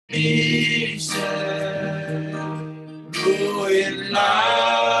Jesus, who in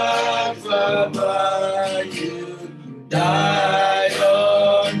life above you died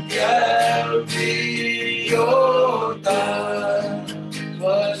on Calvary. Your time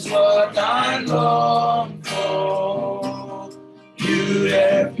was what I longed for. You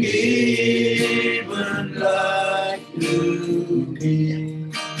have given life to me.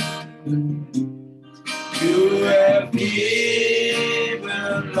 You have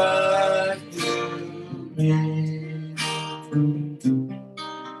given life to me.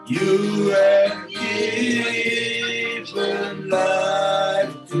 You have given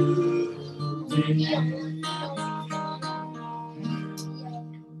life to me.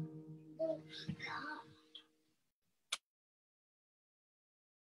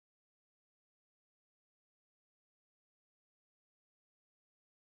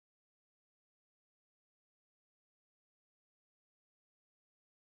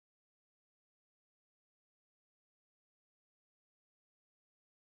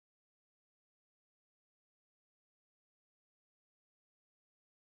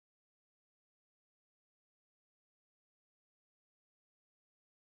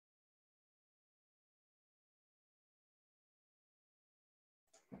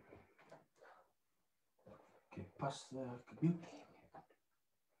 Okay, pass the mute.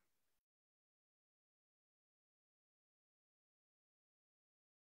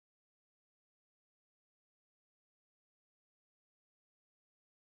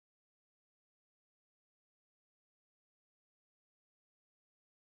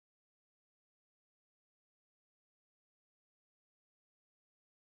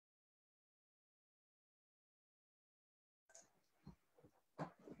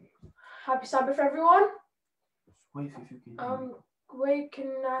 Happy Sabbath, everyone. Wave if you can. Wait,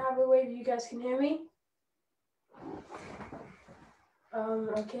 can I have a wave? You guys can hear me?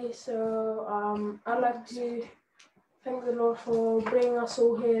 Okay, so I'd like to thank the Lord for bringing us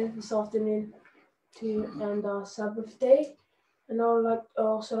all here this afternoon to end our Sabbath day. And I would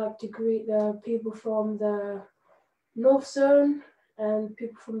also like to greet the people from the North Zone and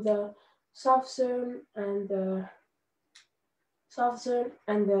people from the South Zone and the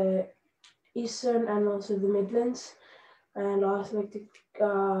East Zone and also the Midlands. And I'd also like to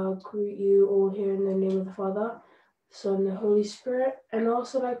greet you all here in the name of the Father, Son, and the Holy Spirit. And I'd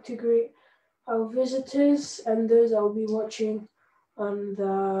also like to greet our visitors and those that will be watching on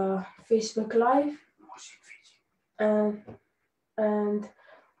the Facebook Live. And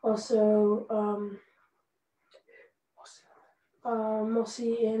also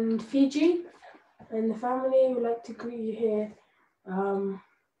Mossy in Fiji and the family would like to greet you here.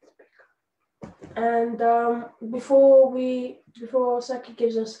 Before Saki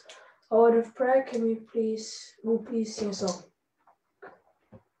gives us a word of prayer, we'll please sing a song.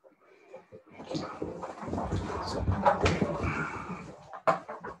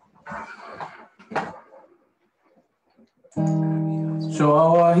 So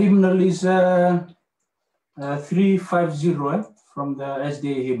our hymnal is 350 from the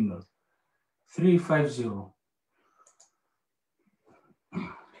SDA hymnal. 350.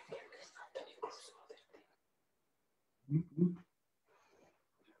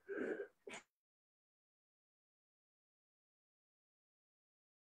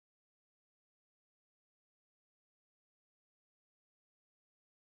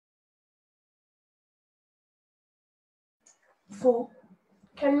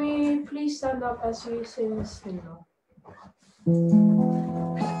 Can we please stand up as we sing this hymnal?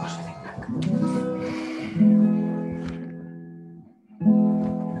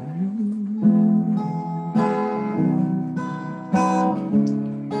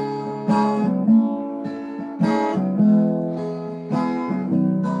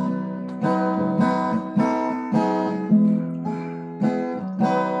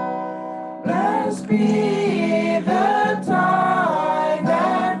 Blessed be the tie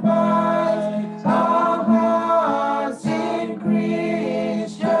that binds our hearts in Christ.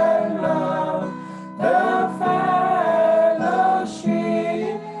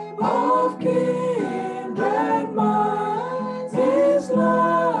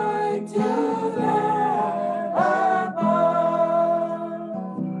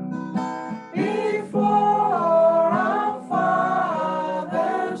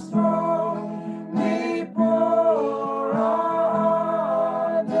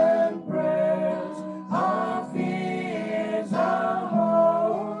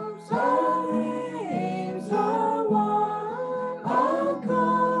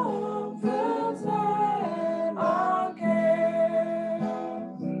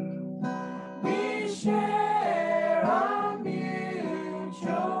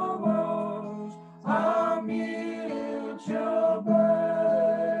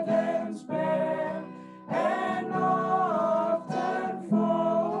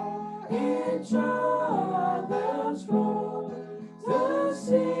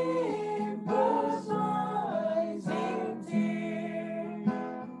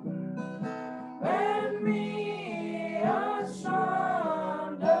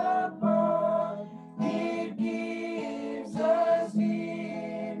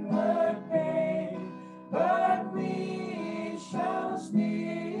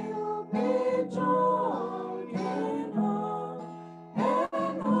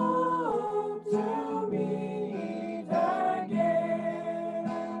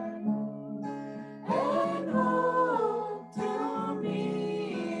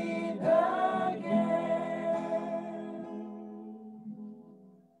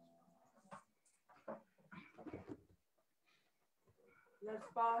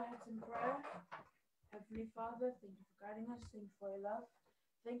 bow our heads in prayer. Heavenly Father, thank you for guiding us. Thank you for your love.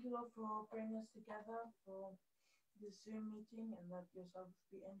 Thank you, Lord, for bringing us together for this Zoom meeting, and that your Sabbath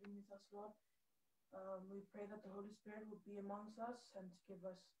be ending with us, Lord. We pray that the Holy Spirit will be amongst us and to give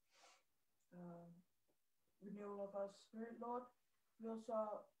us renewal of our spirit, Lord. We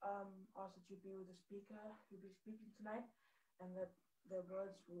also ask that you be with the speaker who will be speaking tonight, and that their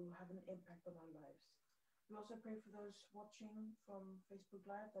words will have an impact on our lives. We also pray for those watching from Facebook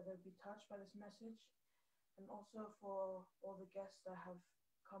Live, that they'll be touched by this message, and also for all the guests that have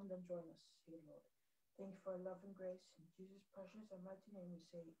come and joined us here, Lord. Thank you for your love and grace. In Jesus' precious and mighty name we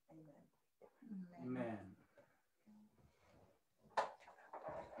say amen. Amen.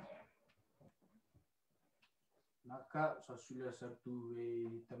 Naka sa sula sartu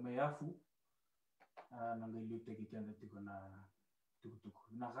e tamayafu nangai luta kita nanti kena tuk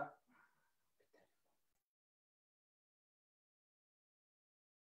naka.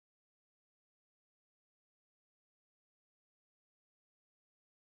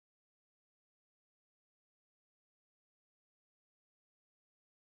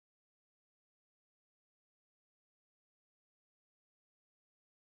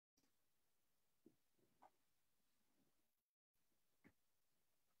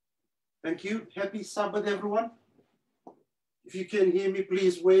 Thank you. Happy Sabbath, everyone. If you can hear me,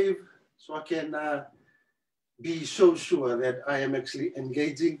 please wave so I can be so sure that I am actually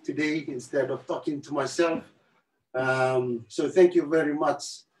engaging today instead of talking to myself. So thank you very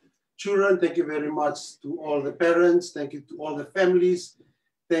much, children. Thank you very much to all the parents. Thank you to all the families.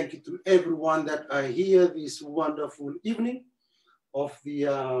 Thank you to everyone that are here this wonderful evening of the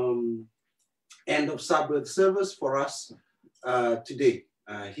end of Sabbath service for us today.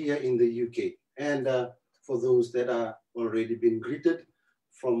 Here in the UK, and for those that are already been greeted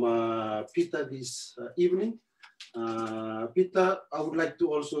from Peter this evening. Peter, I would like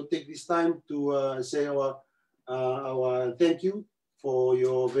to also take this time to say our thank you for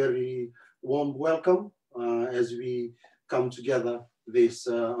your very warm welcome as we come together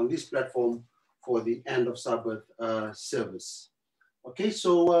on this platform for the end of Sabbath service. Okay,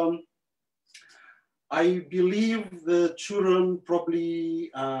 so I believe the children probably,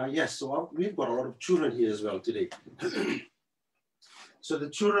 yes, so we've got a lot of children here as well today. So the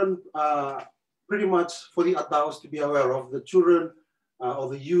children, pretty much for the adults to be aware of, the children or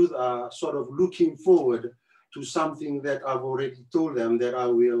the youth are sort of looking forward to something that I've already told them that I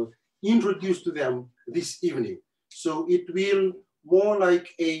will introduce to them this evening. So it will more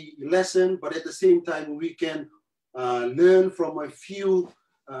like a lesson, but at the same time we can learn from a few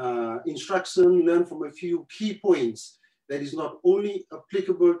instruction, learn from a few key points that is not only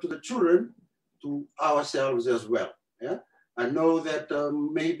applicable to the children, to ourselves as well. Yeah, I know that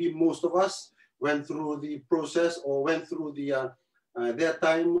maybe most of us went through the process or went through the their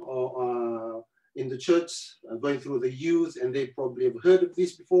time or in the church, going through the youth, and they probably have heard of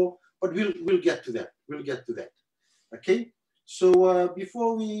this before. But we'll get to that. We'll get to that. Okay. So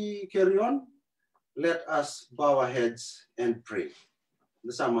before we carry on, let us bow our heads and pray.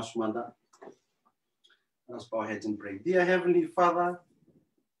 Let's bow our heads and pray. Dear Heavenly Father,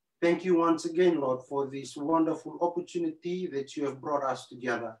 thank you once again, Lord, for this wonderful opportunity that you have brought us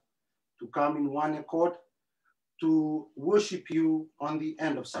together to come in one accord to worship you on the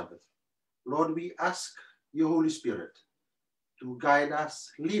end of Sabbath. Lord, we ask your Holy Spirit to guide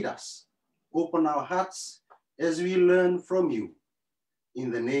us, lead us, open our hearts as we learn from you.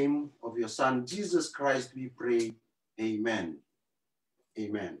 In the name of your Son, Jesus Christ, we pray. Amen.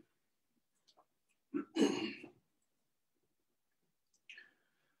 Amen.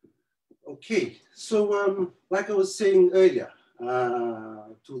 Okay, so like I was saying earlier,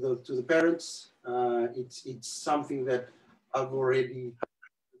 to the parents, it's something that I've already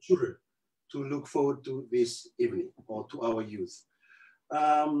had children to look forward to this evening, or to our youth.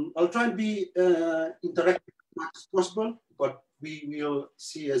 I'll try and be interactive as much as possible, but we will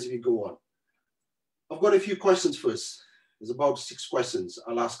see as we go on. I've got a few questions first. There's about 6 questions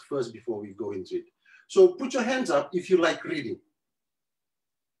I'll ask first before we go into it. So put your hands up if you like reading.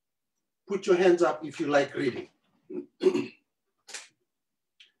 Put your hands up if you like reading. If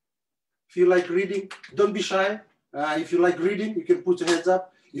you like reading, don't be shy. If you like reading, you can put your hands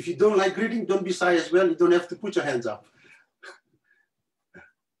up. If you don't like reading, don't be shy as well. You don't have to put your hands up.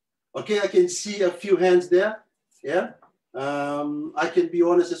 Okay, I can see a few hands there. Yeah. I can be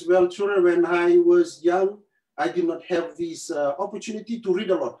honest as well. Children, when I was young, I did not have this opportunity to read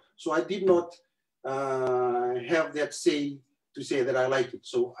a lot. So I did not have that say to say that I like it.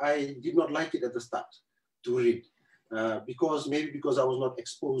 So I did not like it at the start to read because I was not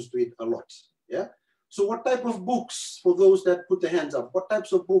exposed to it a lot. Yeah. So what type of books, for those that put their hands up, what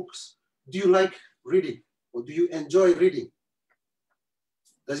types of books do you like reading or do you enjoy reading?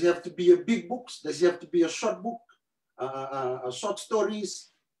 Does it have to be a big book? Does it have to be a short book, short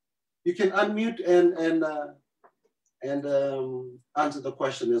stories? You can unmute and answer the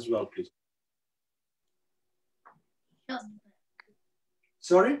question as well, please. Short.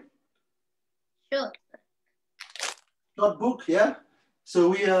 Sorry? Short. Short book, yeah. So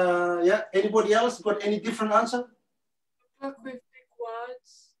we yeah. Anybody else got any different answer? Book with big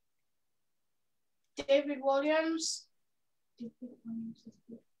words. David Williams.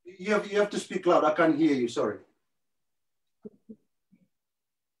 You have to speak loud. I can't hear you. Sorry.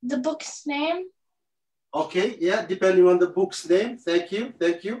 The book's name. Okay, yeah, depending on the book's name. Thank you,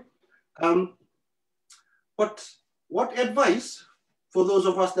 thank you. But what advice for those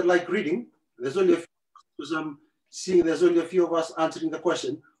of us that like reading? There's only a few, because I'm seeing there's only a few of us answering the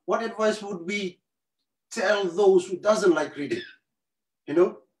question. What advice would we tell those who doesn't like reading? You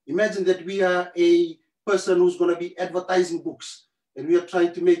know, imagine that we are a person who's going to be advertising books and we are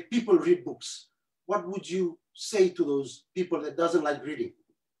trying to make people read books. What would you say to those people that doesn't like reading?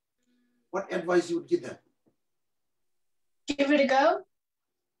 What advice you would give them? Give it a go.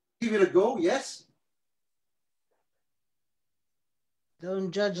 Give it a go, yes.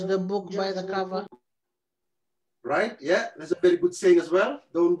 Don't judge the book by the cover. Right, yeah, that's a very good saying as well.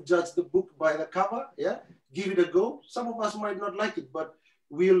 Don't judge the book by the cover, yeah. Give it a go. Some of us might not like it, but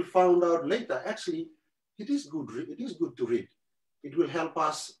we'll find out later. Actually, it is good to read. It will help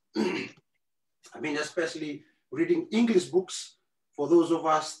us, I mean, especially reading English books for those of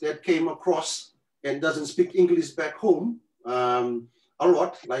us that came across and doesn't speak English back home a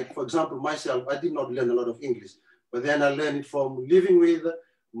lot. Like, for example, myself, I did not learn a lot of English, but then I learned it from living with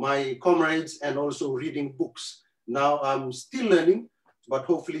my comrades and also reading books. Now I'm still learning, but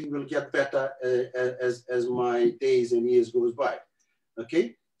hopefully we'll get better as my days and years goes by.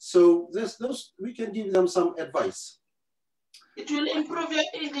 Okay, so those we can give them some advice. It will improve your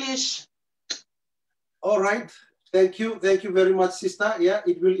English. All right, thank you very much, sister. Yeah,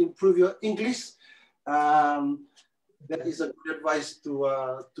 it will improve your English. That is a good advice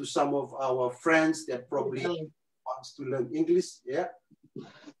to some of our friends that probably wants to learn English. Yeah.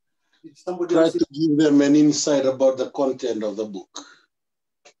 Somebody Try to give them an insight about the content of the book.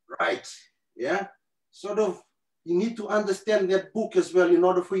 Right. Yeah. Sort of, you need to understand that book as well in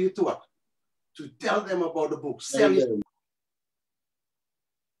order for you to what? To tell them about the book. Sell it.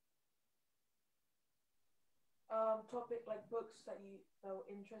 Topic like books that will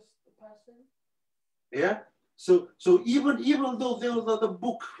interest the person. Yeah. So even though the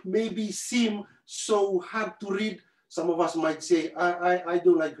book maybe seem so hard to read, some of us might say, I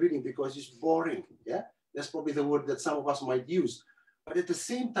don't like reading because it's boring. Yeah, that's probably the word that some of us might use. But at the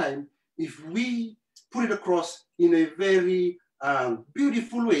same time, if we put it across in a very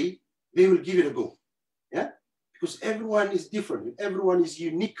beautiful way, they will give it a go. Yeah, because everyone is different. Everyone is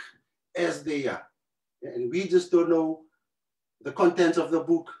unique as they are. And we just don't know the contents of the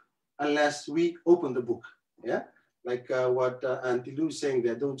book unless we open the book. Yeah, like what Auntie Lou is saying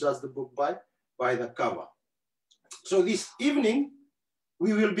there, don't judge the book by the cover. So this evening,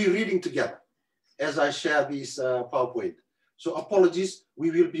 we will be reading together as I share this PowerPoint. So apologies, we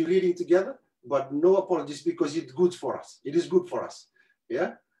will be reading together, but no apologies because it's good for us. It is good for us.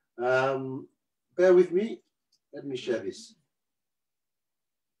 Yeah. Bear with me. Let me share this.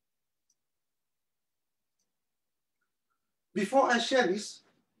 Before I share this,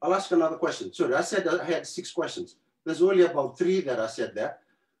 I'll ask another question. Sorry, I said I had 6 questions. There's only about 3 that I said there.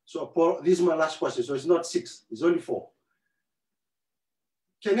 So this is my last question. So it's not 6, it's only 4.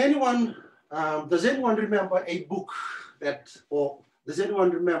 Can anyone, does anyone remember a book that, or does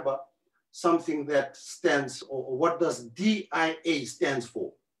anyone remember something that stands, or what does DIA stands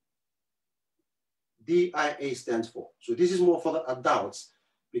for? DIA stands for. So this is more for the adults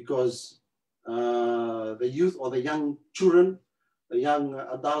because the youth or the young children, the young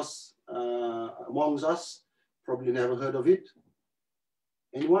adults amongst us probably never heard of it.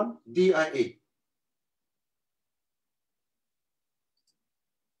 Anyone? DIA.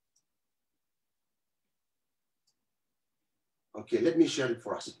 Okay, let me share it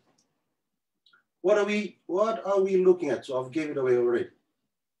for us. What are we looking at? So I've gave it away already.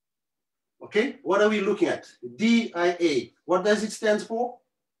 Okay, what are we looking at? DIA. What does it stand for?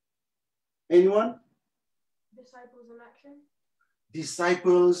 Anyone? Disciples in action.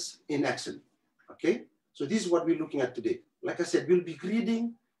 Disciples in action. Okay, so this is what we're looking at today. Like I said, we'll be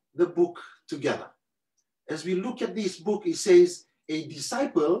reading the book together. As we look at this book, it says, a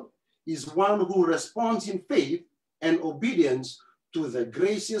disciple is one who responds in faith and obedience to the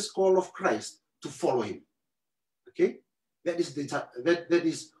gracious call of Christ to follow him. Okay? That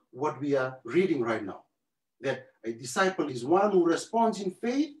is what we are reading right now. That a disciple is one who responds in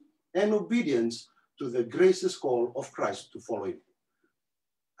faith and obedience to the gracious call of Christ to follow him.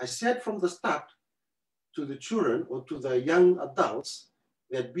 I said from the start to the children or to the young adults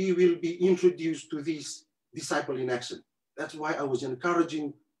that we will be introduced to this disciple in action. That's why I was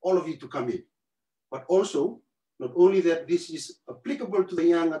encouraging all of you to come in. But also, not only that this is applicable to the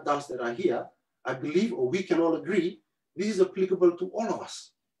young adults that are here, I believe, or we can all agree, this is applicable to all of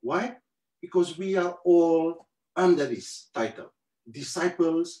us. Why? Because we are all under this title,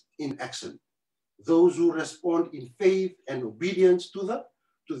 disciples in action. Those who respond in faith and obedience to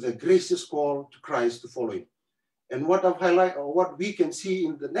the gracious call to Christ to follow him. And what I've highlighted, or what we can see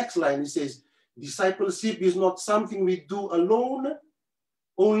in the next line, it says, discipleship is not something we do alone,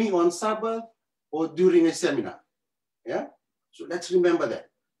 only on Sabbath or during a seminar. Yeah? So let's remember that.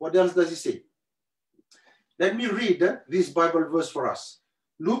 What else does he say? Let me read this Bible verse for us.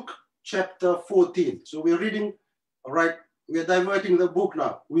 Luke chapter 14. So we're reading, all right, we're diverting the book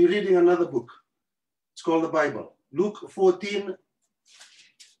now. We're reading another book. It's called the Bible. Luke 14,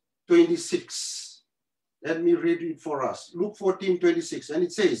 26. Let me read it for us. Luke 14, 26. And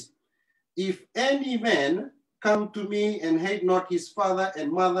it says, if any man come to me and hate not his father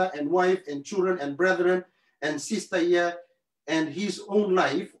and mother and wife and children and brethren and sister here and his own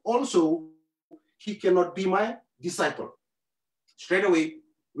life, also he cannot be my disciple. Straight away,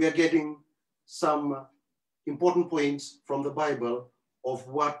 we are getting some important points from the Bible of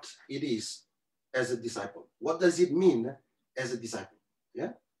what it is as a disciple. What does it mean as a disciple?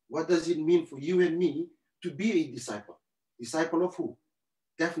 Yeah? What does it mean for you and me to be a disciple? Disciple of who?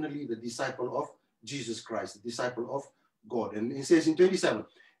 Definitely the disciple of Jesus Christ, the disciple of God. And it says in 27,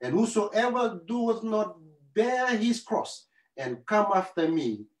 and whosoever doeth not bear his cross and come after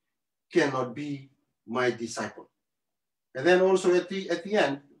me cannot be my disciple. And then also at the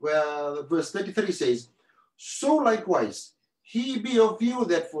end, where verse 33 says, so likewise, he be of you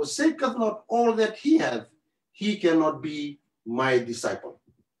that forsaketh not all that he hath, he cannot be my disciple.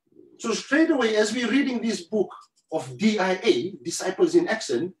 So straight away, as we're reading this book of DIA, Disciples in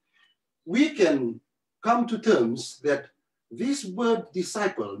Action, we can come to terms that this word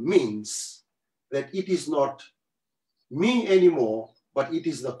disciple means that it is not me anymore, but it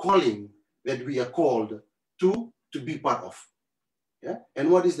is the calling that we are called to be part of. Yeah? And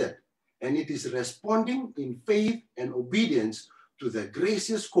what is that? And it is responding in faith and obedience to the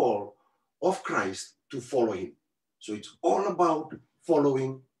gracious call of Christ to follow him. So it's all about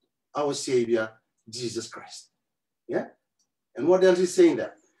following our Savior, Jesus Christ. Yeah? And what else is saying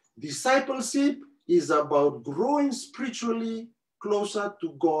there? Discipleship is about growing spiritually closer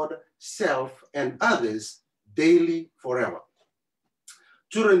to God, self, and others daily, forever.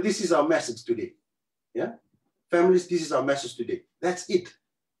 Children, this is our message today. Yeah? Families, this is our message today. That's it.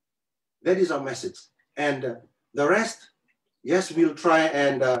 That is our message. And the rest, yes, we'll try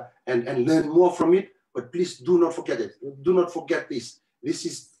and learn more from it, but please do not forget it. Do not forget this. This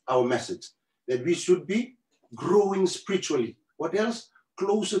is our message, that we should be growing spiritually. What else?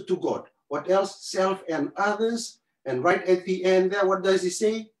 Closer to God. What else? Self and others. And right at the end there, what does he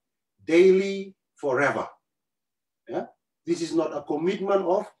say? Daily, forever. Yeah? This is not a commitment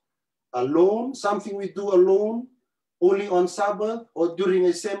of alone, something we do alone, only on Sabbath or during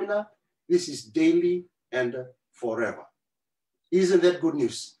a seminar. This is daily and forever. Isn't that good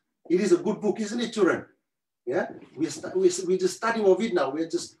news? It is a good book, isn't it, children? Yeah, we're just starting of it now. We're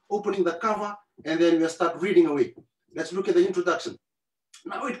just opening the cover and then we'll start reading away. Let's look at the introduction.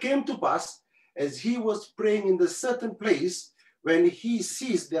 Now it came to pass as he was praying in the certain place when he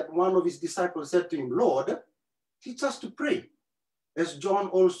sees that one of his disciples said to him, Lord, teach us to pray, as John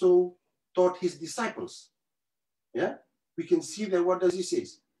also taught his disciples. Yeah, we can see that. What does he say?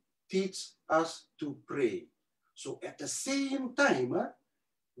 Teach us to pray. So at the same time,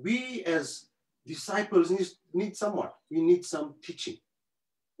 we as disciples need somewhat. We need some teaching.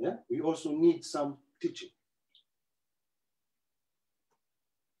 Yeah, we also need some teaching.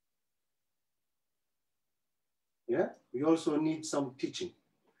 Yeah, we also need some teaching.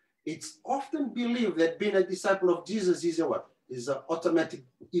 It's often believed that being a disciple of Jesus is a what? Is an automatic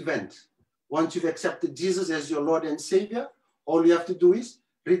event. Once you've accepted Jesus as your Lord and Savior, all you have to do is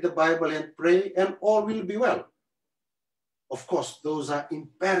read the Bible and pray, and all will be well. Of course, those are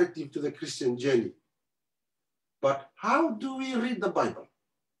imperative to the Christian journey. But how do we read the Bible?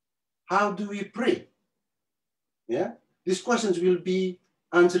 How do we pray? Yeah, these questions will be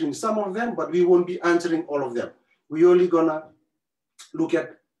answering some of them, but we won't be answering all of them. We're only gonna look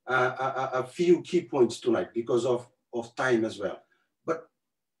at a few key points tonight because of time as well. But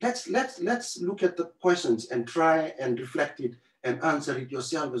let's look at the questions and try and reflect it and answer it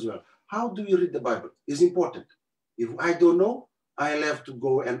yourself as well. How do you read the Bible? It's important. If I don't know, I'll have to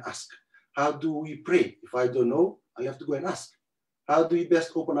go and ask. How do we pray? If I don't know, I'll have to go and ask. How do we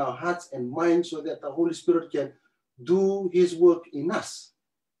best open our hearts and minds so that the Holy Spirit can do his work in us?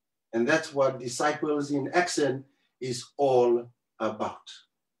 And that's what Disciples in Action is all about.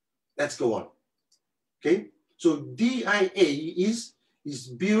 Let's go on. Okay, so DIA is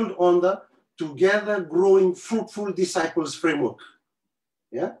built on the Together Growing Fruitful Disciples framework.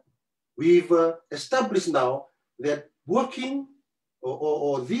 Yeah, we've established now that working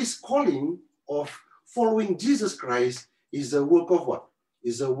or this calling of following Jesus Christ is a work of what?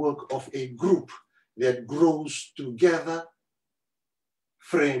 Is a work of a group that grows together,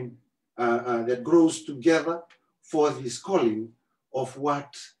 that grows together for this calling of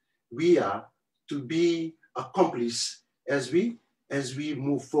what we are to be accomplished as we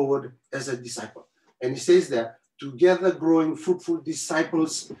move forward as a disciple. And he says that Together Growing Fruitful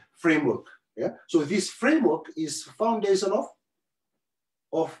Disciples framework. Yeah. So this framework is foundation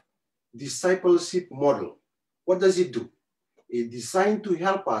of discipleship model. What does it do? It's designed to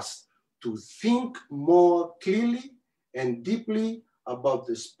help us to think more clearly and deeply about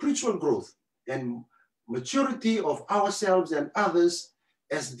the spiritual growth and maturity of ourselves and others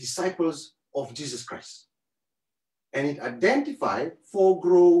as disciples of Jesus Christ. And it identifies 4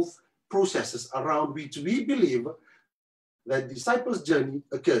 growth processes around which we believe that disciples' journey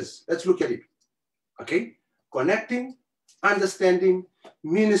occurs. Let's look at it. Okay? Connecting, understanding,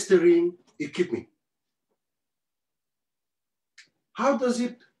 ministering, equipping. How does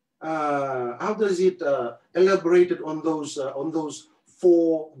it elaborate on those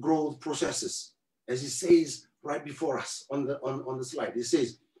 4 growth processes? As it says right before us on the slide, it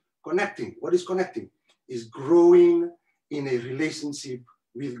says connecting. What is connecting? Is growing in a relationship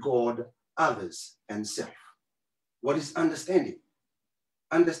with God, others, and self. What is understanding?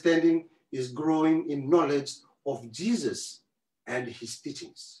 Understanding is growing in knowledge of Jesus and his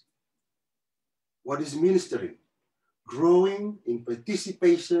teachings. What is ministering? Growing in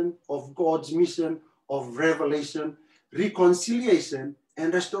participation of God's mission of revelation, reconciliation,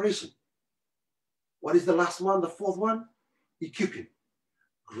 and restoration. What is the last one, the 4th one? Equipping.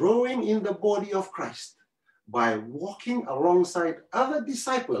 Growing in the body of Christ by walking alongside other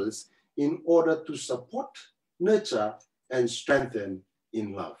disciples in order to support, nurture, and strengthen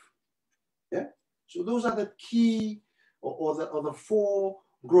in love. Yeah? So those are the key or the 4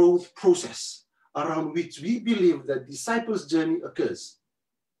 growth process around which we believe that disciples' journey occurs.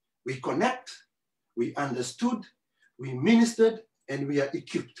 We connect, we understood, we ministered, and we are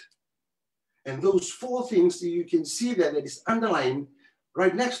equipped. And those 4 things, you can see that is underlined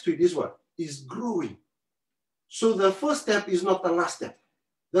right next to it is what? Is growing. So the first step is not the last step.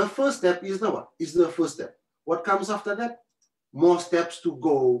 The first step is the what? Is the first step. What comes after that? More steps to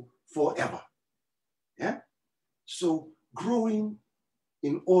go forever. Yeah? So growing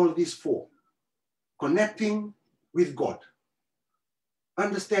in all these 4. Connecting with God.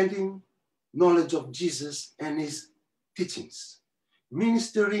 Understanding knowledge of Jesus and his teachings.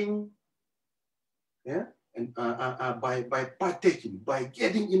 Ministering, yeah? And by partaking, by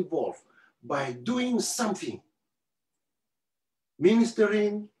getting involved, by doing something.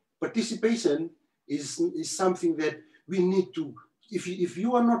 Ministering, participation is something that we need to, if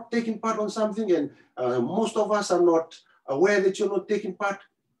you are not taking part on something, and most of us are not aware that you're not taking part,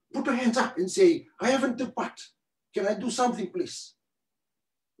 put your hands up and say, I haven't took part. Can I do something, please?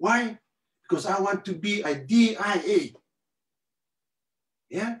 Why? Because I want to be a DIA.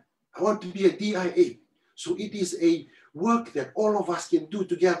 Yeah? I want to be a DIA. So it is a work that all of us can do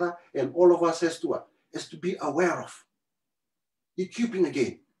together, and all of us has to be aware of. Equipping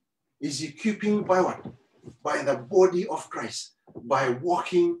again is equipping by what? By the body of Christ, by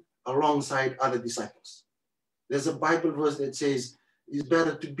walking alongside other disciples. There's a Bible verse that says, it's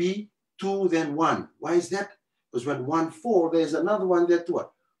better to be 2 than 1. Why is that? Because when 1 falls, there's another one there to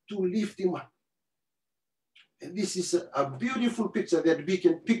what? To lift him up. And this is a beautiful picture that we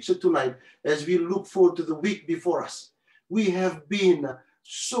can picture tonight as we look forward to the week before us. We have been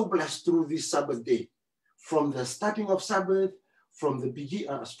so blessed through this Sabbath day. From the starting of Sabbath, from the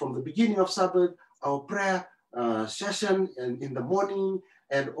beginning of Sabbath, our prayer session in the morning,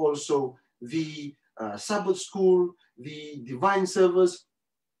 and also the Sabbath school, the divine service,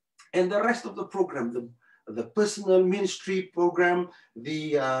 and the rest of the program, the personal ministry program,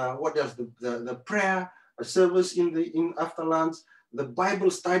 the the prayer service in after lunch, the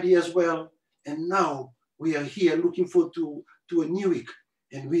Bible study as well. And now we are here looking forward to a new week,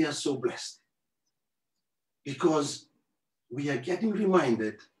 and we are so blessed because we are getting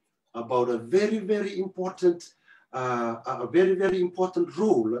reminded about a very, very important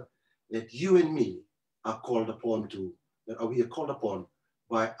role that you and me are called upon to, that we are called upon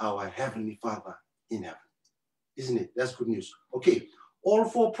by our Heavenly Father in heaven. Isn't it? That's good news. Okay, all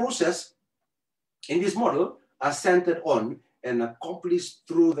four processes in this model are centered on and accomplished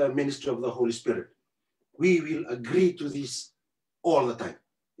through the ministry of the Holy Spirit. We will agree to this all the time,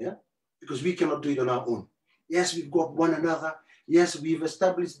 yeah? Because we cannot do it on our own. Yes, we've got one another. Yes, we've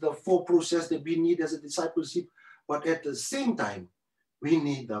established the four processes that we need as a discipleship, but at the same time, we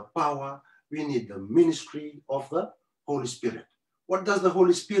need the power, we need the ministry of the Holy Spirit. What does the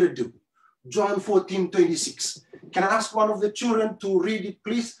Holy Spirit do? John 14:26. Can I ask one of the children to read it,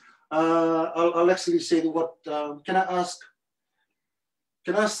 please? I'll actually say what, can I ask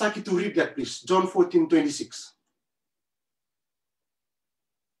Saki to read that, please? John 14:26.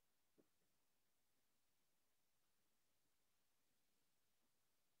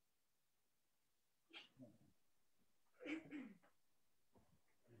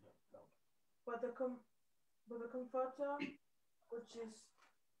 But the Comforter, which is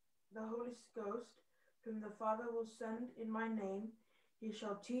the Holy Ghost, whom the Father will send in my name, he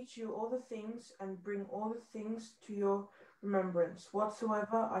shall teach you all the things and bring all the things to your remembrance,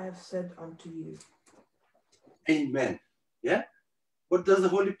 whatsoever I have said unto you. Amen. Yeah? What does the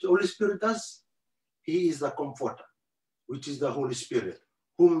Holy Spirit does? He is the Comforter, which is the Holy Spirit,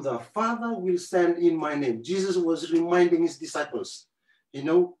 whom the Father will send in my name. Jesus was reminding his disciples, you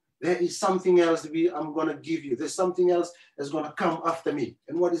know, there is something else I'm going to give you. There's something else that's going to come after me.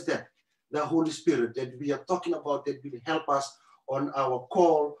 And what is that? The Holy Spirit that we are talking about that will help us on our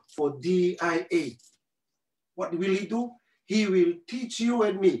call for DIA. What will he do? He will teach you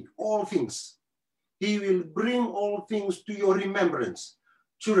and me all things. He will bring all things to your remembrance.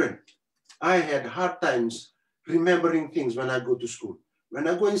 Children, I had hard times remembering things when I go to school. When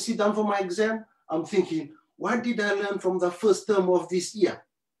I go and sit down for my exam, I'm thinking, what did I learn from the first term of this year?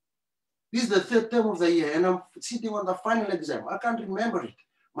 This is the third term of the year, and I'm sitting on the final exam. I can't remember it.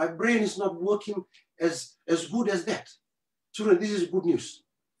 My brain is not working as good as that. Children, this is good news.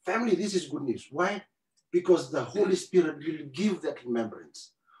 Family, this is good news. Why? Because the Holy Spirit will give that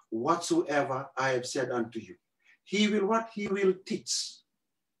remembrance. Whatsoever I have said unto you. He will what? He will teach.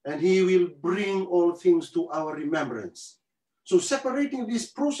 And he will bring all things to our remembrance. So separating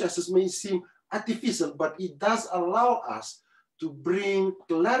these processes may seem artificial, but it does allow us to bring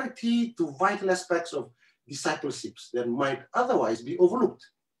clarity to vital aspects of discipleships that might otherwise be overlooked.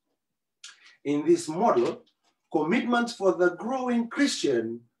 In this model, commitments for the growing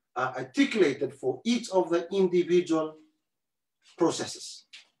Christian are articulated for each of the individual processes.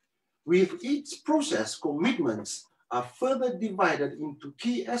 With each process, commitments are further divided into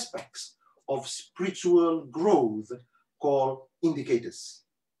key aspects of spiritual growth called indicators.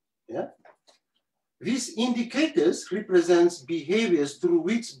 Yeah? These indicators represent behaviors through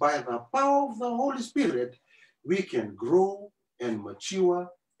which, by the power of the Holy Spirit, we can grow and mature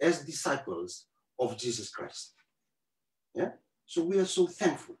as disciples of Jesus Christ. Yeah? So we are so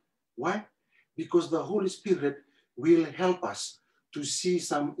thankful. Why? Because the Holy Spirit will help us to see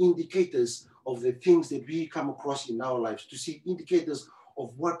some indicators of the things that we come across in our lives, to see indicators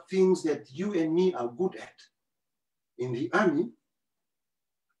of what things that you and me are good at. In the army,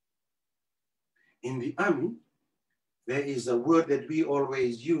 there is a word that we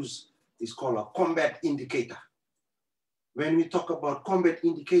always use. It's called a combat indicator. When we talk about combat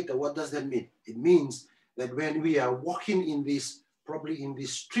indicator, what does that mean? It means that when we are walking in this, probably in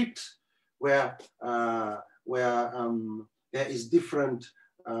this street where there is different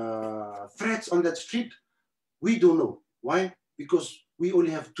threats on that street, we don't know. Why? Because we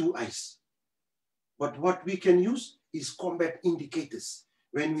only have two eyes. But what we can use is combat indicators.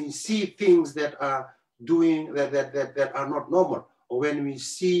 When we see things that are doing that are not normal, or when we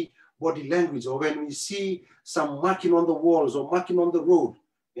see body language, or when we see some marking on the walls or marking on the road,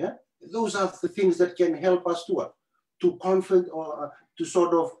 yeah, those are the things that can help us to confront or to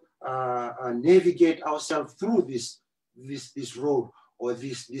sort of navigate ourselves through this road or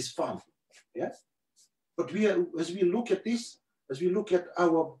this farm. Yeah, but as we look at this, as we look at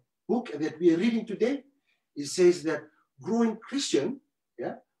our book that we are reading today, it says that growing Christian,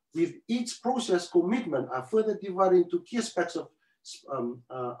 yeah, with each process commitment are further divided into key aspects of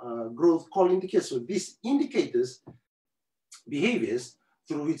growth called indicators. So these indicators, behaviors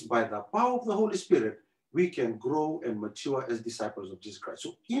through which by the power of the Holy Spirit, we can grow and mature as disciples of Jesus Christ.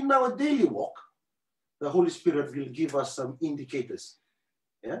 So in our daily walk, the Holy Spirit will give us some indicators.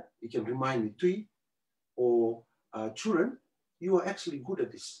 Yeah, He can remind me, Tui, or children, you are actually good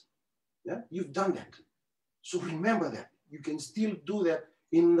at this. Yeah, you've done that. So remember that. You can still do that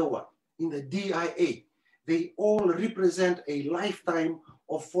in the what? In the DIA. They all represent a lifetime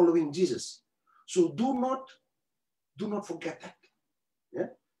of following Jesus. So do not forget that. Yeah?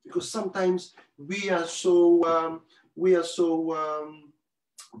 Because sometimes we are so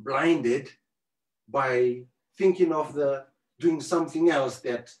blinded by thinking of doing something else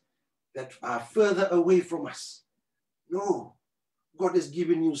that are further away from us. No, God has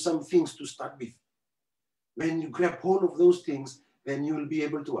given you some things to start with. When you grab hold of those things, then you will be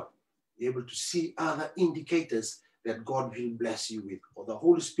able to what? Be able to see other indicators that God will bless you with, or the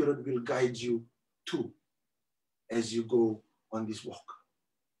Holy Spirit will guide you to as you go on this walk.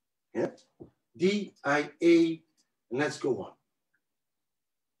 Yeah? DIA, and let's go on.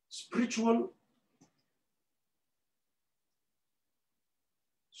 Spiritual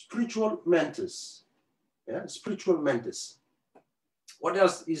mentors. Yeah, spiritual mentors. What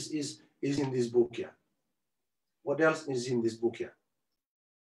else is in this book here? What else is in this book here?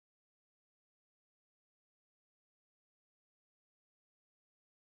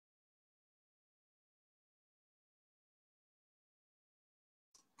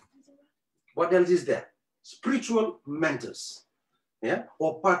 What else is there? Spiritual mentors, yeah,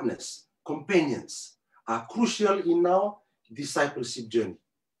 or partners, companions are crucial in our discipleship journey.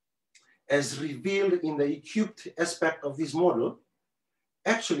 As revealed in the equipped aspect of this model,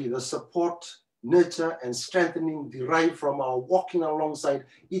 actually the support, nurture, and strengthening derived from our walking alongside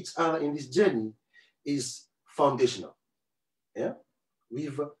each other in this journey is foundational. Yeah,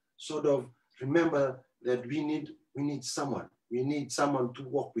 we've sort of remember that we need someone. We need someone to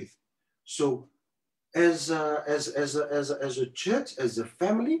walk with. So, as a church, as a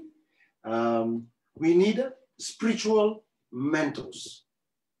family, we need spiritual mentors.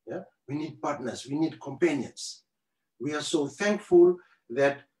 Yeah, we need partners. We need companions. We are so thankful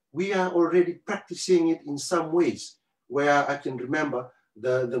that we are already practicing it in some ways. Where I can remember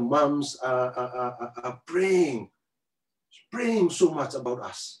the moms are praying so much about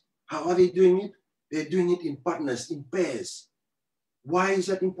us. How are they doing it? They're doing it in partners, in pairs. Why is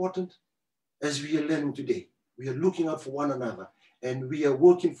that important? As we are learning today, we are looking out for one another, and we are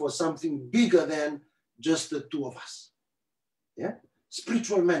working for something bigger than just the two of us. Yeah?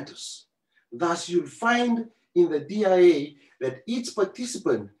 Spiritual mentors. Thus, you'll find in the DIA that each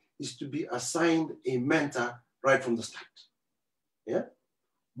participant is to be assigned a mentor right from the start. Yeah?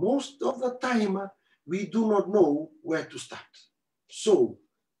 Most of the time, we do not know where to start. So,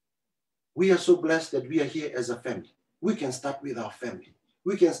 we are so blessed that we are here as a family. We can start with our family.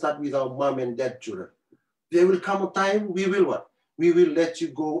 We can start with our mom and dad children. There will come a time we will what? We will let you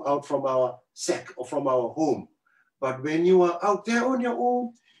go out from our sack or from our home. But when you are out there on your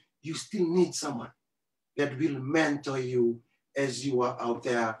own, you still need someone that will mentor you as you are out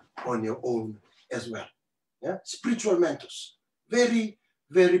there on your own as well. Yeah? Spiritual mentors. Very,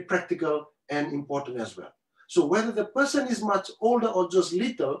 very practical and important as well. So whether the person is much older or just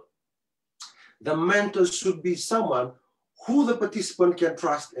little, the mentor should be someone who the participant can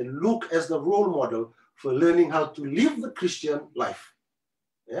trust and look as the role model for learning how to live the Christian life.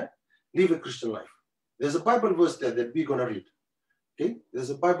 Yeah? Live a Christian life. There's a Bible verse there that we're going to read. Okay? There's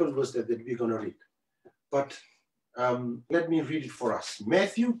a Bible verse there that we're going to read. But let me read it for us.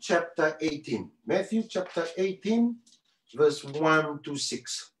 Matthew chapter 18. Matthew chapter 18, verse 1 to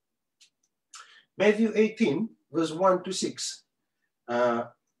 6. Matthew 18, verse 1 to 6.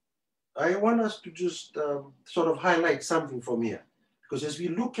 I want us to just sort of highlight something from here. Because as we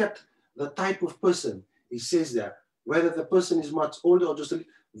look at the type of person, it says there, whether the person is much older or just a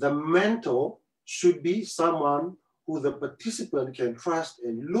little, the mentor should be someone who the participant can trust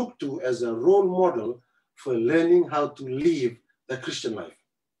and look to as a role model for learning how to live the Christian life.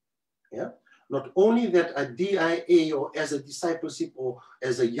 Yeah? Not only that a DIA or as a discipleship or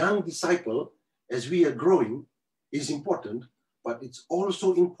as a young disciple, as we are growing, is important, but it's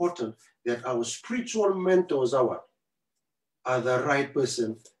also important that our spiritual mentors are the right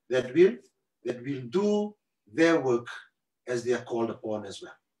person that will do their work as they are called upon as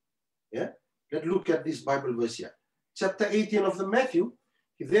well. Yeah? Let's look at this Bible verse here. Chapter 18 of the Matthew.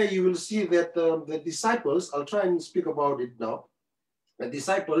 There you will see that the disciples, I'll try and speak about it now. The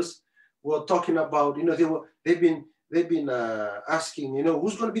disciples were talking about, they've been asking,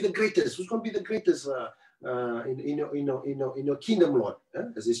 who's going to be the greatest? Who's going to be the greatest in your kingdom, Lord?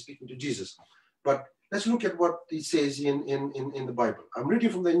 As they're speaking to Jesus. But let's look at what it says in the Bible. I'm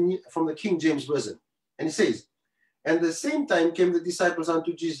reading from the King James Version. And it says, "And at the same time came the disciples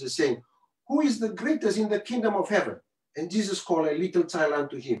unto Jesus, saying, Who is the greatest in the kingdom of heaven? And Jesus called a little child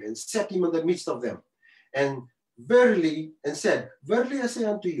unto him, and set him in the midst of them. And said, Verily I say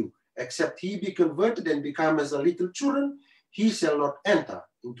unto you, except he be converted and become as a little children, he shall not enter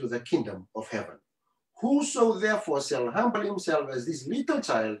into the kingdom of heaven. Whoso therefore shall humble himself as this little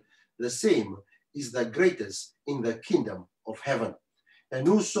child, the same is the greatest in the kingdom of heaven. And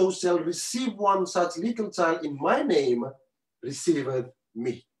whoso shall receive one such little child in my name, receiveth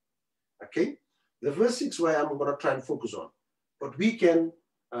me. Okay? The verse 6 where I'm going to try and focus on. But we can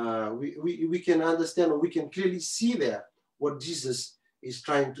understand, or we can clearly see there what Jesus is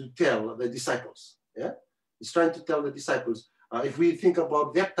trying to tell the disciples. Yeah? He's trying to tell the disciples. If we think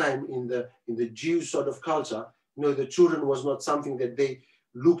about that time in the Jewish sort of culture, you know, the children was not something that they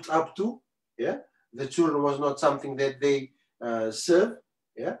looked up to. Yeah? The children was not something that they serve.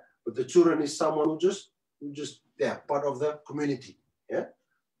 Yeah? But the children is someone who just they're part of the community. Yeah?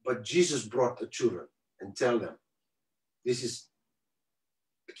 But Jesus brought the children and tell them, this is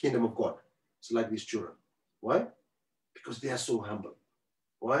the kingdom of God. It's like these children. Why? Because they are so humble.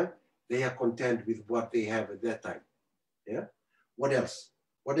 Why? They are content with what they have at that time. Yeah? What else?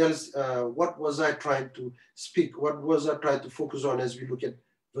 What else? What was I trying to speak? What was I trying to focus on as we look at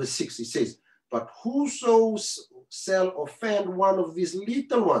verse 6? It says, but whoso shall offend one of these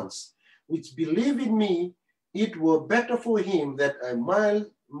little ones, which believe in me, it were better for him that a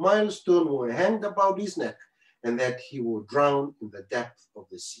milestone were hanged about his neck, and that he will drown in the depth of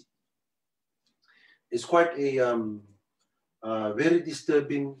the sea. It's quite a very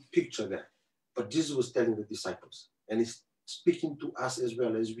disturbing picture there. But Jesus was telling the disciples, and he's speaking to us as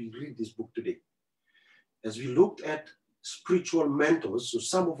well as we read this book today. As we looked at spiritual mentors, so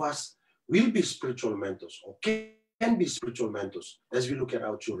some of us will be spiritual mentors or can be spiritual mentors as we look at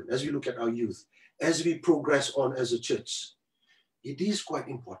our children, as we look at our youth, as we progress on as a church. It is quite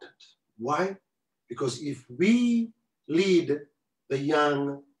important. Why? Because if we lead the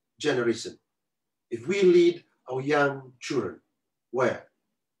young generation, if we lead our young children, where?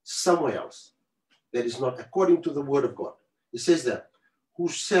 Somewhere else, that is not according to the word of God. It says that, who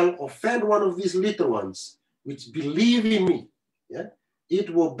shall offend one of these little ones, which believe in me, yeah, it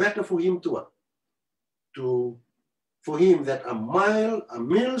were better for him for him that a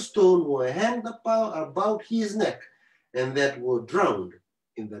millstone were hanged about his neck, and that were drowned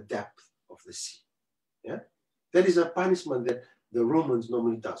in the depth of the sea. Yeah, that is a punishment that the Romans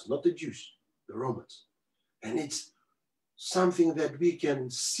normally does, not the Jews, the Romans. And it's something that we can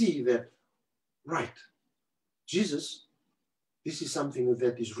see that, right, Jesus, this is something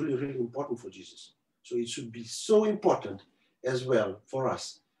that is really, really important for Jesus. So it should be so important as well for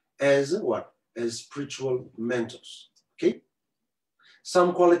us as what? As spiritual mentors. Okay?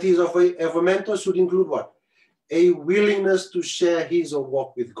 Some qualities of a mentor should include what? A willingness to share his or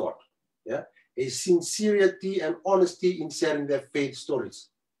walk with God. Yeah? A sincerity and honesty in sharing their faith stories.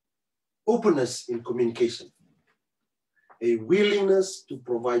 Openness in communication. A willingness to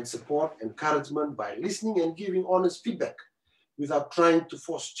provide support, encouragement by listening and giving honest feedback without trying to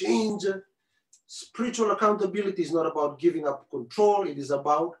force change. Spiritual accountability is not about giving up control. It is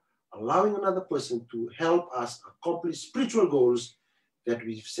about allowing another person to help us accomplish spiritual goals that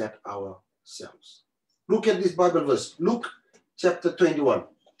we've set ourselves. Look at this Bible verse, Luke chapter 21.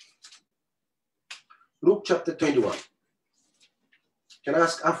 Luke chapter 21. Can I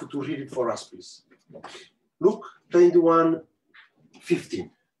ask Afu to read it for us, please? Luke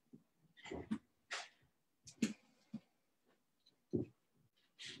 21:15.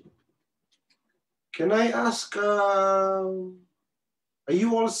 Can I ask, are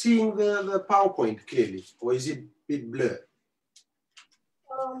you all seeing the PowerPoint clearly, or is it a bit blurred?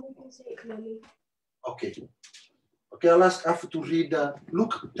 We can see it clearly. Okay. Okay, I'll ask Afu to read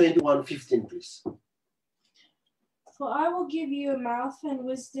Luke 21:15, please. For I will give you a mouth and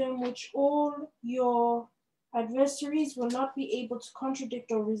wisdom which all your adversaries will not be able to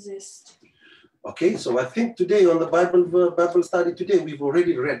contradict or resist. Okay, so I think today on the Bible study today, we've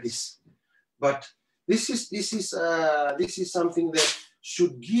already read this. But this is something that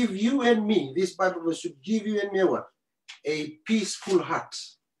should give you and me, this Bible verse should give you and me what? A peaceful heart.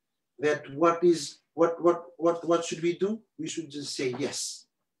 That what should we do? We should just say, yes,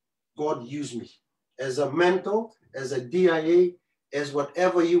 God use me as a mentor, as a DIA, as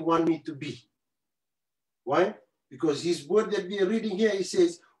whatever you want me to be. Why? Because his word that we are reading here, he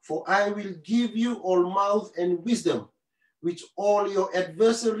says, for I will give you all mouth and wisdom, which all your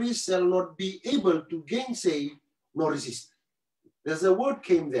adversaries shall not be able to gainsay nor resist. There's a word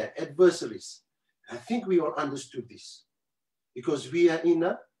came there, adversaries. I think we all understood this because we are in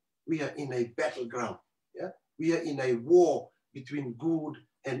a battleground. Yeah? We are in a war between good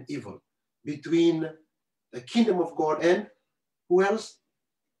and evil, between the kingdom of God and who else?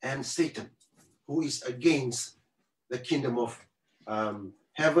 And Satan, who is against the kingdom of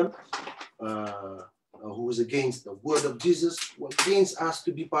heaven, who was against the word of Jesus, who against us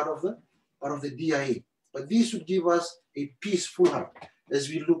to be part of the DIA. But this would give us a peaceful heart as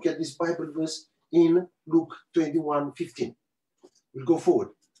we look at this Bible verse in Luke 21:15. We'll go forward.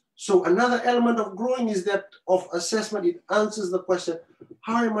 So another element of growing is that of assessment. It answers the question,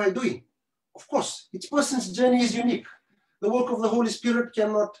 how am I doing? Of course, each person's journey is unique. The work of the Holy Spirit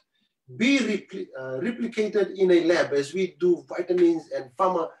cannot be replicated in a lab as we do vitamins and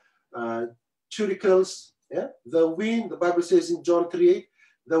pharmaceuticals. Yeah? The wind, the Bible says in John 3:8,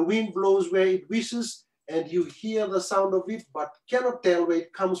 the wind blows where it wishes and you hear the sound of it, but cannot tell where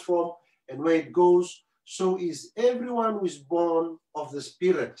it comes from and where it goes. So is everyone who is born of the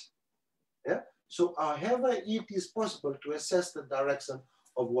Spirit. Yeah? So however it is possible to assess the direction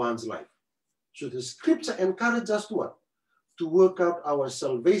of one's life. So the scripture encourages us to what? To work out our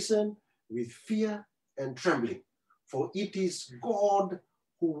salvation with fear and trembling. For it is God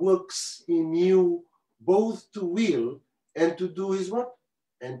who works in you both to will and to do his what?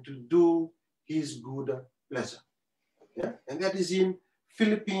 And to do his good pleasure. Yeah? And that is in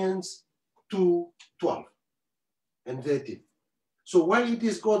Philippians 2:12 and 13. So while it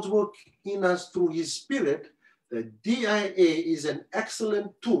is God's work in us through his Spirit, the DIA is an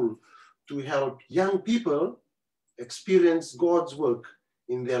excellent tool to help young people experience God's work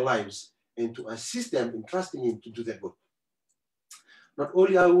in their lives and to assist them in trusting him to do that work. Not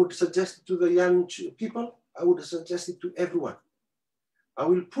only I would suggest it to the young people, I would suggest it to everyone. I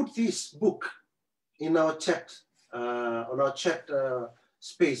will put this book in our chat, on our chat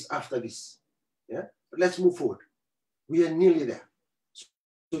space after this. Yeah, but let's move forward. We are nearly there.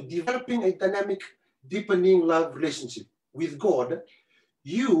 So developing a dynamic, deepening love relationship with God,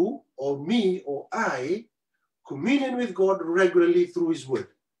 you or me or I communion with God regularly through his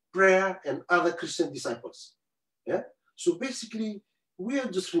word, prayer, and other Christian disciples. Yeah. So basically, we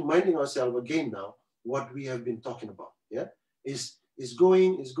are just reminding ourselves again now what we have been talking about. Yeah. Is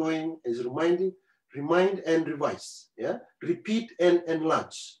reminding, remind and revise. Yeah. Repeat and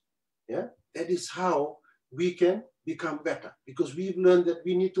enlarge. Yeah. That is how we can become better, because we've learned that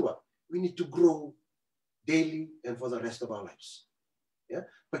we need to what? We need to grow daily and for the rest of our lives. Yeah?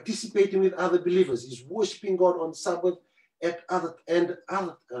 Participating with other believers is worshiping God on Sabbath at other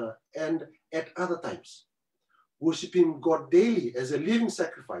times. Worshiping God daily as a living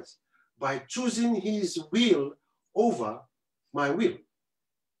sacrifice by choosing his will over my will.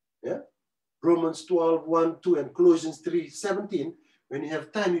 Yeah? Romans 12:1-2 and Colossians 3:17. When you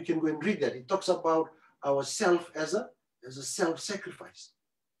have time, you can go and read that. It talks about ourself as a self-sacrifice.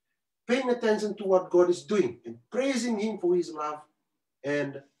 Paying attention to what God is doing and praising him for his love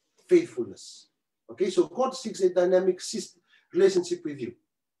and faithfulness. Okay, so God seeks a dynamic relationship with you.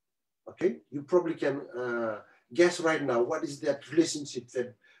 Okay, you probably can guess right now, what is that relationship?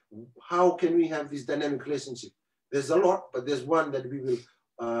 That how can we have this dynamic relationship? There's a lot, but there's one that we will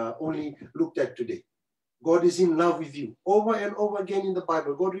only look at today. God is in love with you. Over and over again in the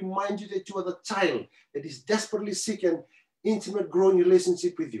Bible, God reminds you that you are the child that is desperately seek an intimate, growing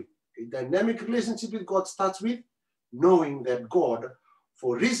relationship with you. A dynamic relationship with God starts with knowing that God,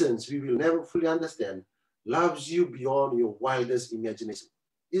 for reasons we will never fully understand, loves you beyond your wildest imagination.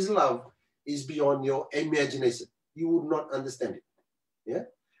 His love is beyond your imagination. You would not understand it. Yeah?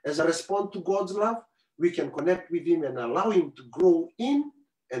 As a response to God's love, we can connect with him and allow him to grow in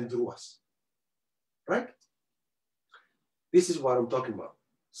and through us. Right? This is what I'm talking about.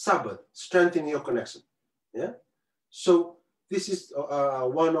 Sabbath, strengthening your connection. Yeah? So this is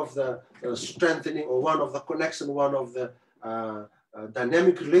one of the strengthening, or one of the connection, one of the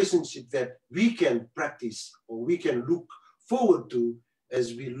dynamic relationship that we can practice or we can look forward to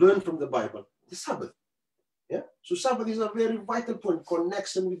as we learn from the Bible, the Sabbath. Yeah? So Sabbath is a very vital point.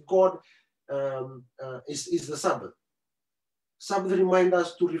 Connection with God is the Sabbath. Sabbath reminds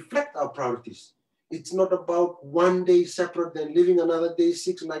us to reflect our priorities. It's not about one day separate than living another day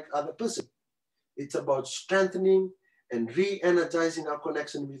sick like other person. It's about strengthening and re-energizing our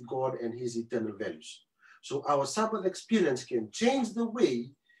connection with God and his eternal values. So our Sabbath experience can change the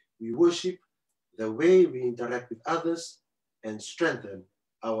way we worship, the way we interact with others, and strengthen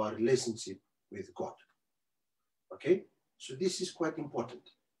our relationship with God. Okay? So this is quite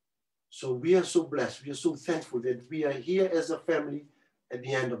important. So we are so blessed, we are so thankful that we are here as a family at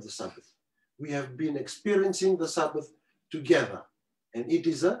the end of the Sabbath. We have been experiencing the Sabbath together, and it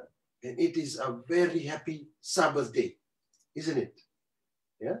is a very happy Sabbath day, isn't it?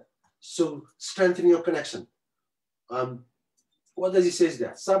 Yeah. So strengthening your connection. What does it say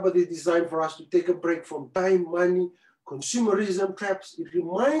there? Sabbath is designed for us to take a break from time, money, consumerism traps. It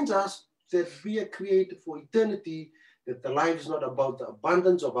reminds us that we are created for eternity, that the life is not about the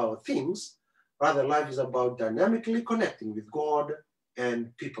abundance of our things, Rather, life is about dynamically connecting with God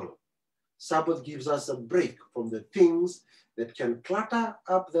and people. Sabbath gives us a break from the things that can clutter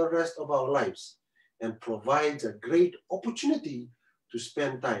up the rest of our lives and provides a great opportunity to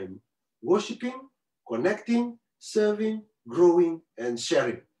spend time worshiping, connecting, serving, growing, and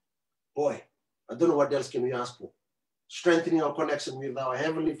sharing. Boy, I don't know what else can we ask for. Strengthening our connection with our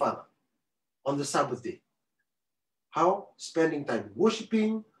Heavenly Father on the Sabbath day. How? Spending time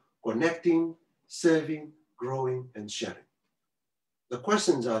worshiping, connecting, serving, growing, and sharing. The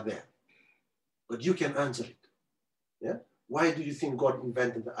questions are there, but you can answer it. Yeah? Why do you think God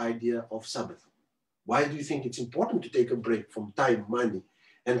invented the idea of Sabbath? Why do you think it's important to take a break from time, money,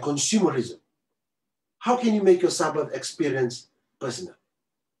 and consumerism? How can you make your Sabbath experience personal?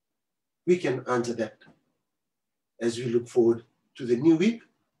 We can answer that as we look forward to the new week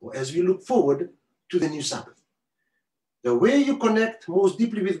or as we look forward to the new Sabbath. The way you connect most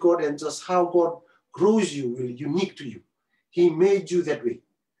deeply with God and just how God grows you will be unique to you. He made you that way.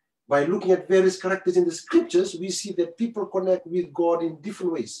 By looking at various characters in the scriptures, we see that people connect with God in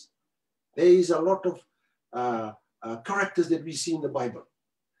different ways. There is a lot of characters that we see in the Bible.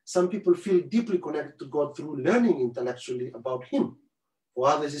 Some people feel deeply connected to God through learning intellectually about Him. For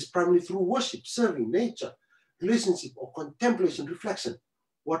others, it's primarily through worship, serving, nature, relationship, or contemplation, reflection.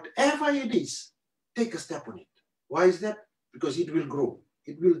 Whatever it is, take a step on it. Why is that? Because it will grow.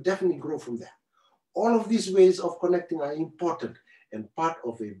 It will definitely grow from there. All of these ways of connecting are important and part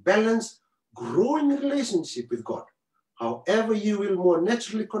of a balanced, growing relationship with God. However, you will more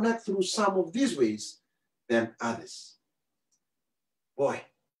naturally connect through some of these ways than others. Boy,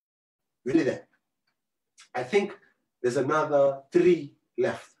 really that. I think there's another 3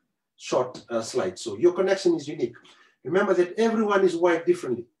 left, short slides. So your connection is unique. Remember that everyone is wired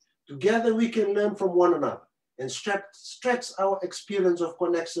differently. Together we can learn from one another and stretch our experience of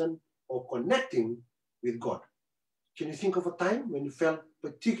connection or connecting with God. Can you think of a time when you felt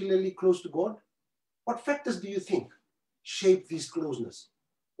particularly close to God? What factors do you think shape this closeness?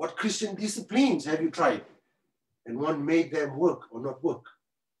 What Christian disciplines have you tried and what made them work or not work?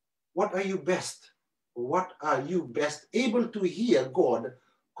 What are you best, or what are you best able to hear God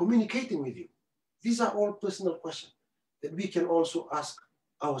communicating with you? These are all personal questions that we can also ask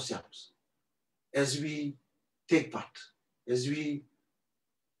ourselves as we take part, as we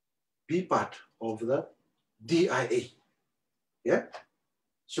be part of the DIA. Yeah?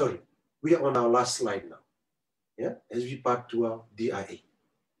 Sorry, we are on our last slide now. Yeah? As we part to our DIA.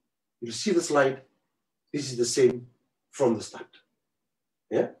 You'll see the slide. This is the same from the start.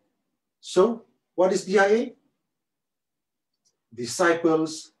 Yeah? So, what is DIA?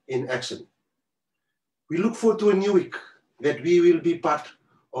 Disciples in Action. We look forward to a new week that we will be part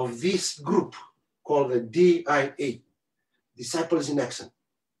of this group called the DIA, Disciples in Action.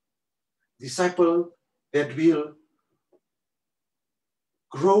 Disciple that will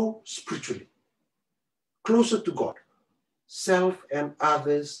grow spiritually, closer to God, self and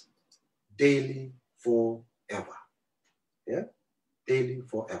others, daily forever. Yeah? Daily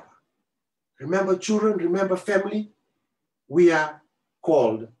forever. Remember children, remember family, we are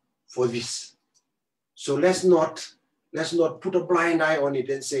called for this. So let's not put a blind eye on it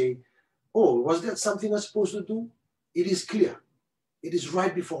and say, oh, was that something I'm supposed to do? It is clear. It is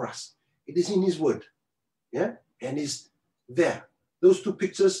right before us. It is in His word. Yeah? And it's there. Those 2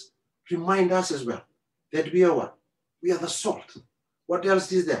 pictures remind us as well that we are what? We are the salt. What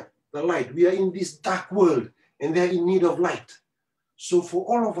else is there? The light. We are in this dark world and they're in need of light. So for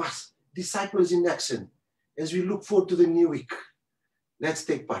all of us, disciples in action, as we look forward to the new week, let's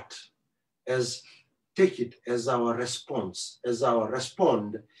take part, take it as our response, as our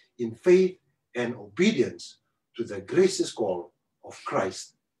respond in faith and obedience to the gracious call of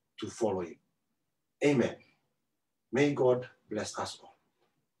Christ to follow Him. Amen. May God bless us all.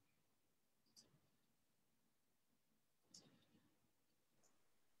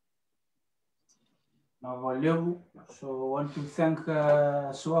 So I want to thank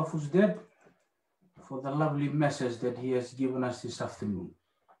Suafu's dad for the lovely message that he has given us this afternoon.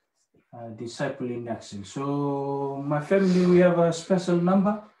 Disciple in Action. So my family, we have a special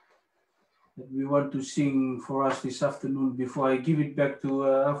number that we want to sing for us this afternoon before I give it back to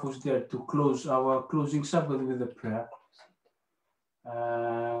Afu's dad to close our closing Sabbath with a prayer.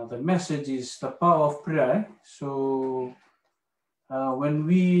 The message is the power of prayer. So when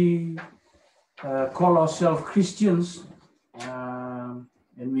we call ourselves Christians and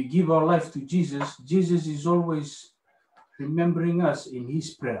we give our life to Jesus, Jesus is always remembering us in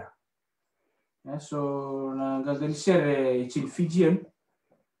His prayer. Yeah, so it's in Fijian.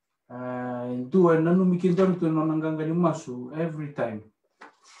 Every time.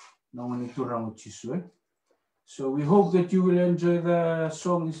 So we hope that you will enjoy the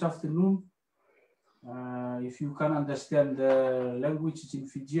song this afternoon. If you can understand the language, it's in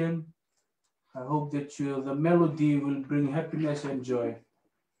Fijian. I hope that the melody will bring happiness and joy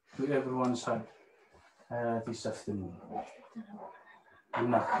to everyone's heart this afternoon.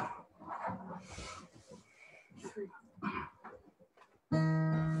 Enough.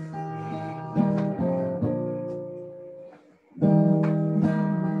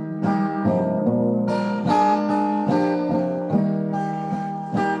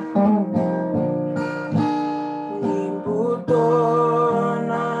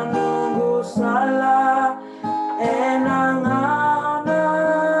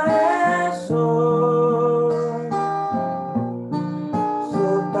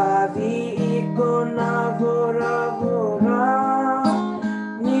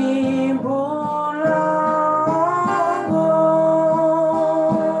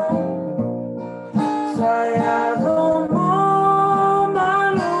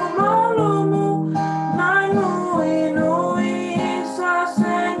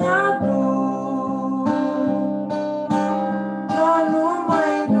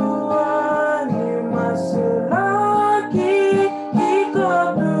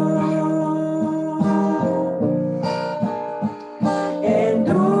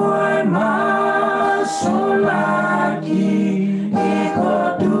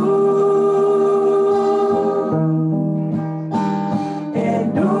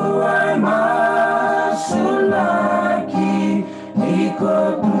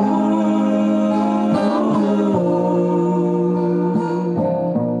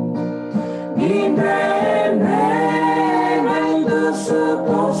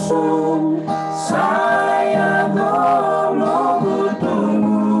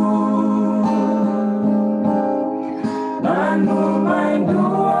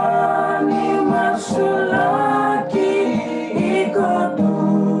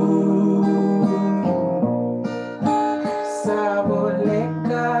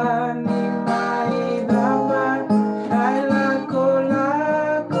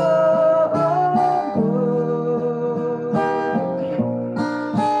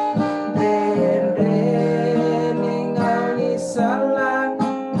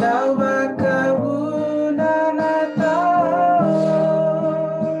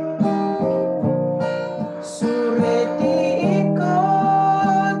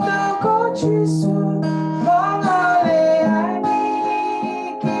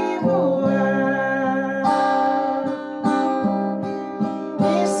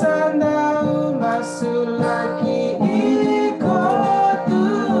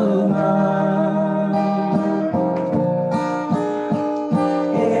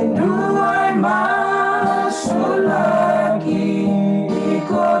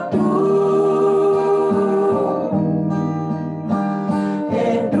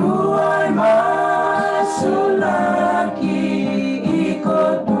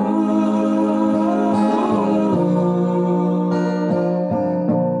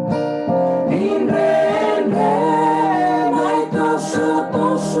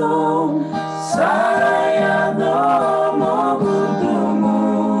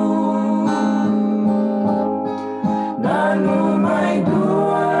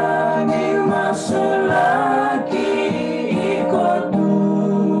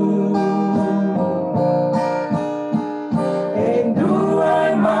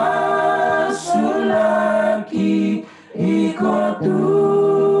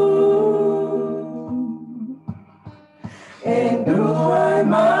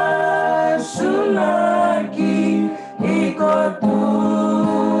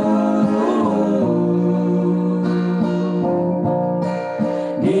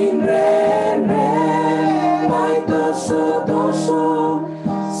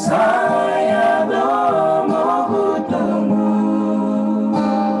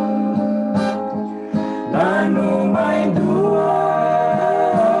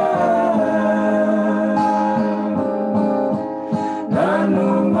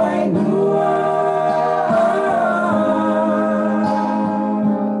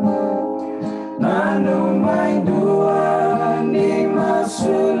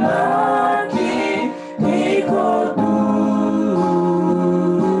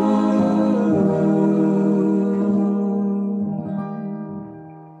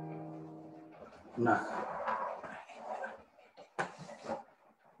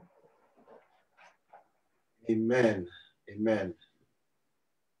 Amen. Amen.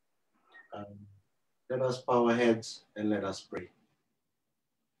 Let us bow our heads and let us pray.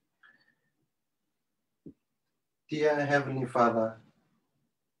 Dear Heavenly Father,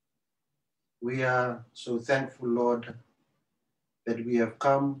 We are so thankful, Lord, that we have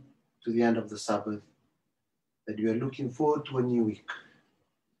come to the end of the Sabbath, that we are looking forward to a new week.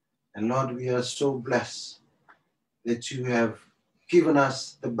 And Lord, we are so blessed that you have given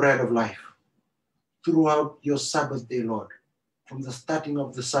us the bread of life throughout your Sabbath day, Lord, from the starting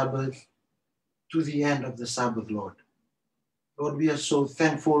of the Sabbath to the end of the Sabbath, Lord. Lord, we are so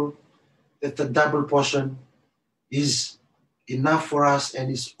thankful that the double portion is enough for us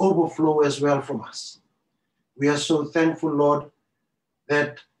and is overflow as well from us. We are so thankful, Lord,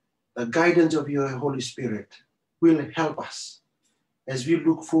 that the guidance of your Holy Spirit will help us as we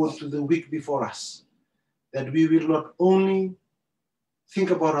look forward to the week before us, that we will not only think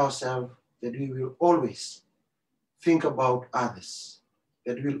about ourselves, that we will always think about others,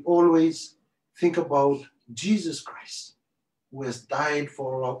 that we'll always think about Jesus Christ, who has died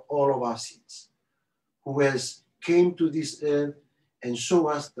for all of our sins, who has came to this earth and show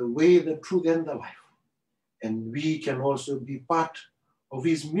us the way, the truth, and the life. And we can also be part of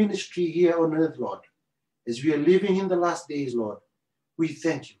his ministry here on earth, Lord. As we are living in the last days, Lord, we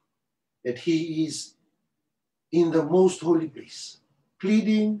thank you that he is in the most holy place,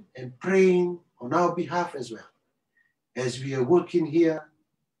 pleading and praying on our behalf as well, as we are working here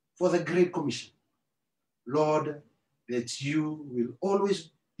for the Great Commission. Lord, that you will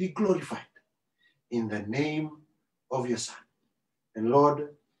always be glorified in the name of your Son. And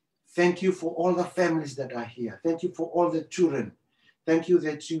Lord, thank you for all the families that are here. Thank you for all the children. Thank you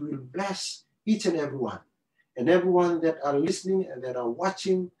that you will bless each and everyone that are listening and that are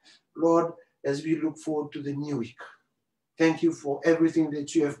watching, Lord, as we look forward to the new week. Thank you for everything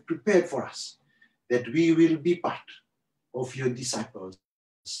that you have prepared for us, that we will be part of your disciples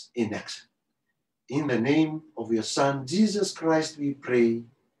in action. In the name of your Son, Jesus Christ, we pray.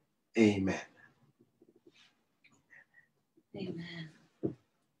 Amen. Amen.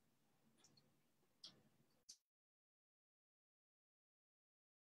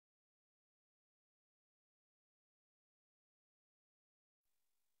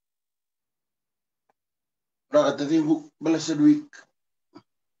 Blessed week.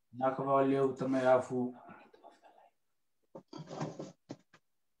 Nakavaleu também afu.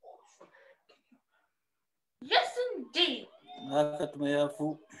 Yes, indeed. Nakat may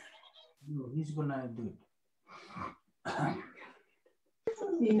afu. No, he's gonna do it.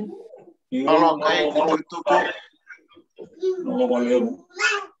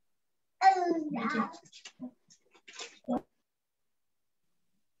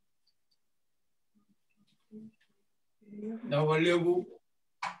 Nawalebu.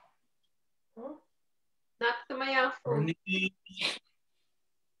 Nakamaya. Or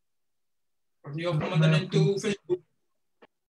niyo pumunta na into Facebook.